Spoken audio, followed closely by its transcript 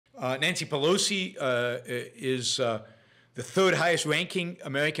Nancy Pelosi is the third highest ranking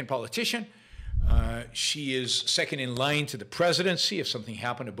American politician. She is second in line to the presidency if something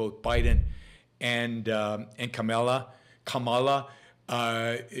happened to both Biden and Kamala. You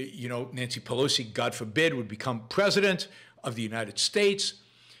know, Nancy Pelosi, God forbid, would become president of the United States.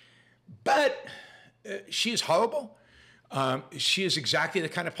 But she is horrible. She is exactly the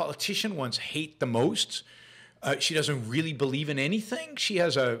kind of politician ones hate the most. She doesn't really believe in anything. She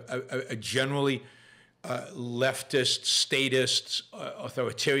has a generally leftist, statist,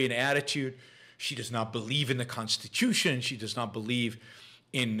 authoritarian attitude. She does not believe in the Constitution. She does not believe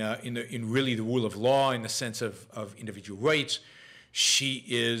in really the rule of law in the sense of individual rights. She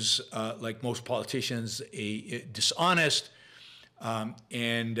is, like most politicians, dishonest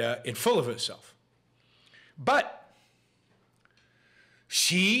and full of herself. But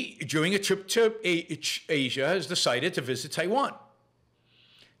she, during a trip to Asia, has decided to visit Taiwan.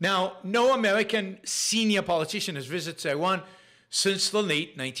 Now, no American senior politician has visited Taiwan since the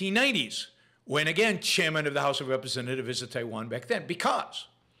late 1990s, when, again, chairman of the House of Representatives visited Taiwan back then, because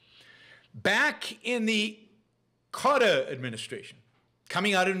back in the Carter administration,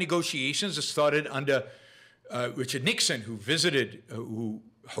 coming out of negotiations that started under Richard Nixon, who visited, who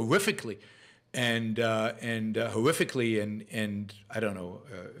horrifically and I don't know,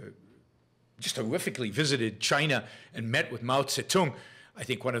 just horrifically visited China and met with Mao Zedong, I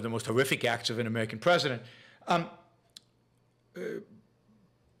think one of the most horrific acts of an American president.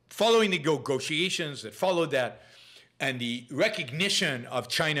 Following the negotiations that followed that, and the recognition of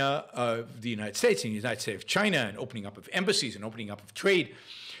China, of the United States, and the United States of China, and opening up of embassies and opening up of trade,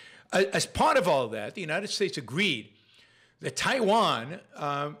 as part of all that, the United States agreed that Taiwan,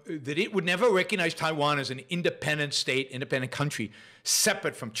 that it would never recognize Taiwan as an independent state, independent country,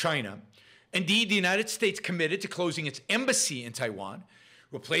 separate from China. Indeed, the United States committed to closing its embassy in Taiwan,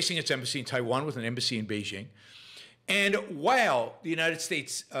 replacing its embassy in Taiwan with an embassy in Beijing. And while the United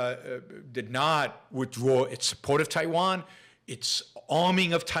States did not withdraw its support of Taiwan, its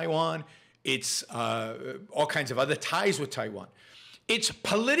arming of Taiwan, its all kinds of other ties with Taiwan, its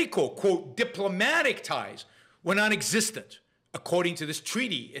political, quote, diplomatic ties were non-existent, according to this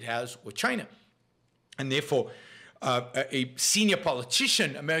treaty it has with China. And therefore, a senior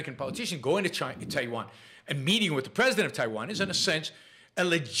politician, American politician, going to Taiwan and meeting with the president of Taiwan is, in a sense, a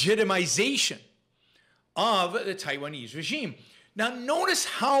legitimization of the Taiwanese regime. Now, notice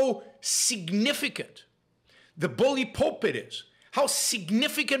how significant the bully pulpit is, how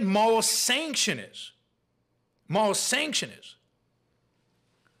significant moral sanction is. Moral sanction is.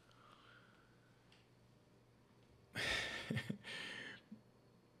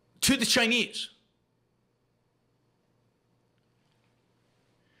 To the Chinese.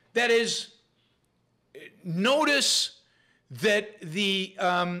 That is, notice that the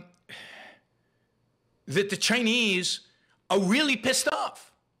Chinese are really pissed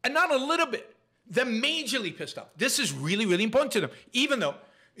off, and not a little bit. They're majorly pissed off. This is really, really important to them, even though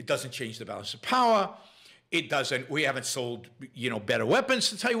it doesn't change the balance of power. It doesn't. We haven't sold, you know, better weapons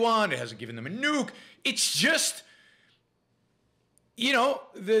to Taiwan. It hasn't given them a nuke. It's just, you know,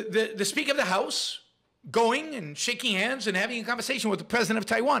 the Speaker of the House going and shaking hands and having a conversation with the president of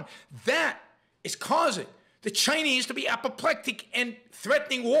Taiwan. That is causing the Chinese to be apoplectic and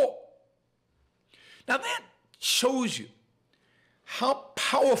threatening war. Now that shows you how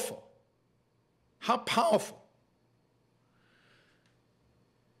powerful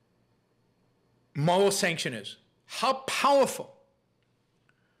moral sanction is, how powerful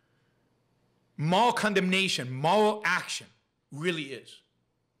moral condemnation, moral action really is.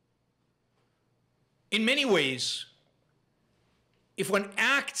 In many ways, if one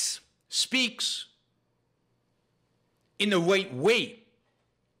acts, speaks in the right way,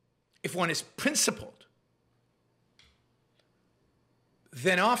 if one is principled,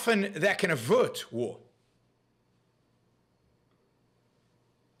 then often that can avert war.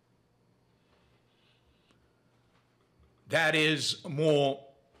 That is more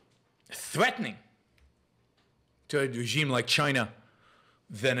threatening to a regime like China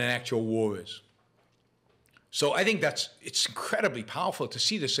than an actual war is. So I think it's incredibly powerful to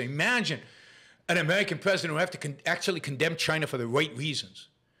see this. So imagine an American president who have to actually condemn China for the right reasons.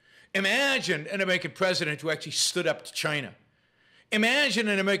 Imagine an American president who actually stood up to China. Imagine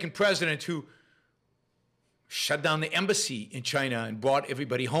an American president who shut down the embassy in China and brought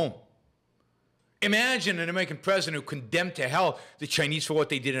everybody home. Imagine an American president who condemned to hell the Chinese for what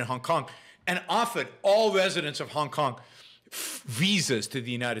they did in Hong Kong and offered all residents of Hong Kong visas to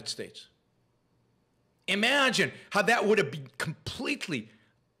the United States. Imagine how that would have been completely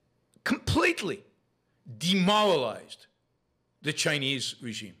demoralized the Chinese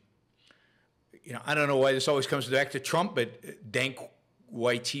regime. I don't know why this always comes back to Trump, but Dank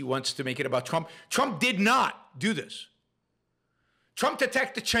YT wants to make it about Trump. Trump did not do this. Trump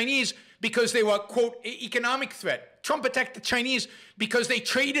attacked the Chinese because they were, quote, an economic threat. Trump attacked the Chinese because they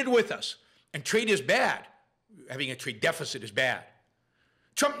traded with us. And trade is bad. Having a trade deficit is bad.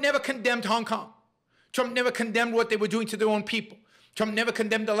 Trump never condemned Hong Kong. Trump never condemned what they were doing to their own people. Trump never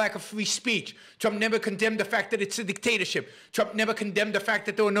condemned the lack of free speech. Trump never condemned the fact that it's a dictatorship. Trump never condemned the fact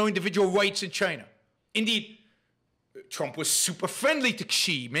that there were no individual rights in China. Indeed, Trump was super friendly to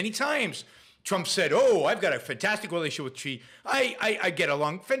Xi many times. Trump said, oh, I've got a fantastic relationship with Xi. I get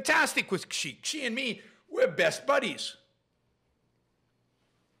along fantastic with Xi. Xi and me, we're best buddies.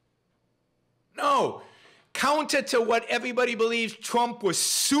 No. Counter to what everybody believes, Trump was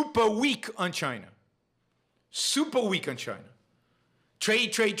super weak on China. Super weak on China.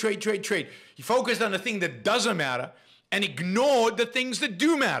 Trade, trade, trade, trade, trade. He focused on the thing that doesn't matter and ignored the things that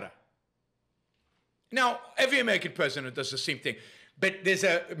do matter. Now, every American president does the same thing. But there's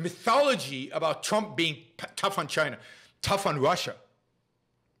a mythology about Trump being tough on China, tough on Russia.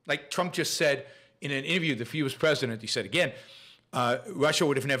 Like Trump just said in an interview, if he was president, he said again, Russia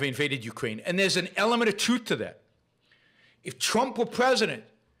would have never invaded Ukraine. And there's an element of truth to that. If Trump were president,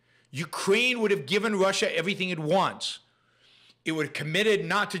 Ukraine would have given Russia everything it wants. It would have committed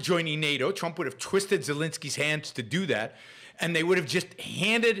not to joining NATO. Trump would have twisted Zelensky's hands to do that. And they would have just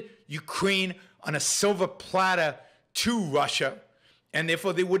handed Ukraine on a silver platter to Russia. And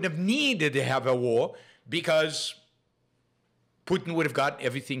therefore, they wouldn't have needed to have a war because Putin would have got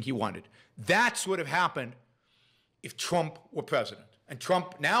everything he wanted. That's what would have happened if Trump were president. And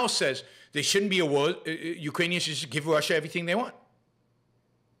Trump now says there shouldn't be a war. Ukrainians should just give Russia everything they want.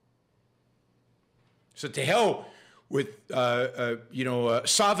 So to hell with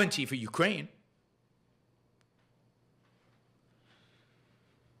sovereignty for Ukraine.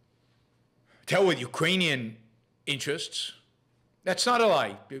 To hell with Ukrainian interests. That's not a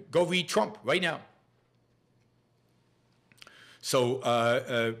lie. Go read Trump right now. So,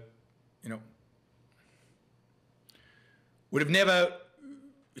 would have never,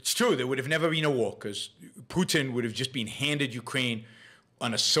 it's true, there would have never been a war because Putin would have just been handed Ukraine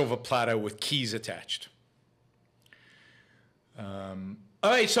on a silver platter with keys attached. All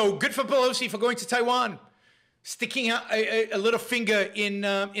right, so good for Pelosi for going to Taiwan, sticking a little finger in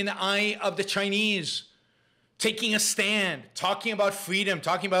the eye of the Chinese, taking a stand, talking about freedom,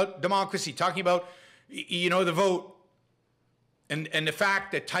 talking about democracy, talking about, the vote. And the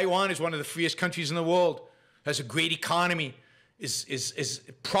fact that Taiwan is one of the freest countries in the world, has a great economy, is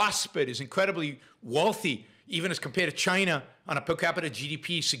prospered, is incredibly wealthy, even as compared to China on a per capita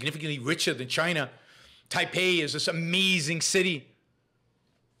GDP, significantly richer than China. Taipei is this amazing city.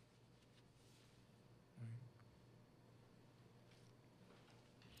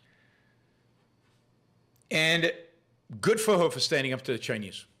 And good for her for standing up to the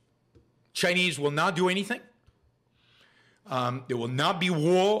Chinese. Chinese will not do anything. There will not be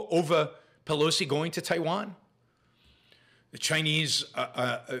war over Pelosi going to Taiwan. The Chinese,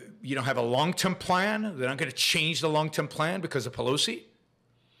 have a long-term plan. They're not going to change the long-term plan because of Pelosi.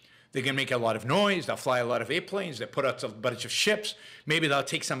 They're going to make a lot of noise. They'll fly a lot of airplanes. They'll put out a bunch of ships. Maybe they'll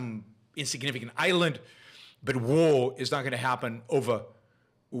take some insignificant island. But war is not going to happen over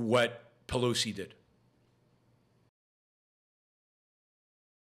what Pelosi did.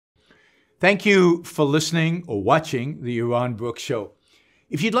 Thank you for listening or watching the Yaron Brooks Show.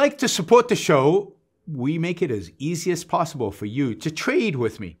 If you'd like to support the show, we make it as easy as possible for you to trade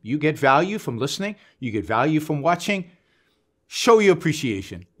with me. You get value from listening. You get value from watching. Show your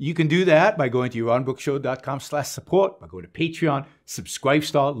appreciation. You can do that by going to yaronbrookshow.com/support, by going to Patreon,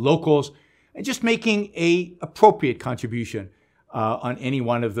 Subscribestar, Locals, and just making a appropriate contribution on any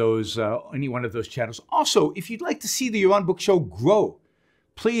one of those channels. Also, if you'd like to see the Yaron Brooks Show grow,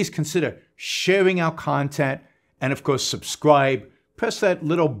 please consider sharing our content and, of course, subscribe. Press that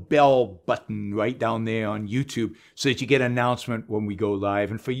little bell button right down there on YouTube so that you get an announcement when we go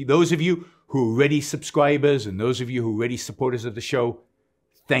live. And for those of you who are already subscribers and those of you who are already supporters of the show,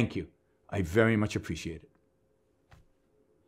 thank you. I very much appreciate it.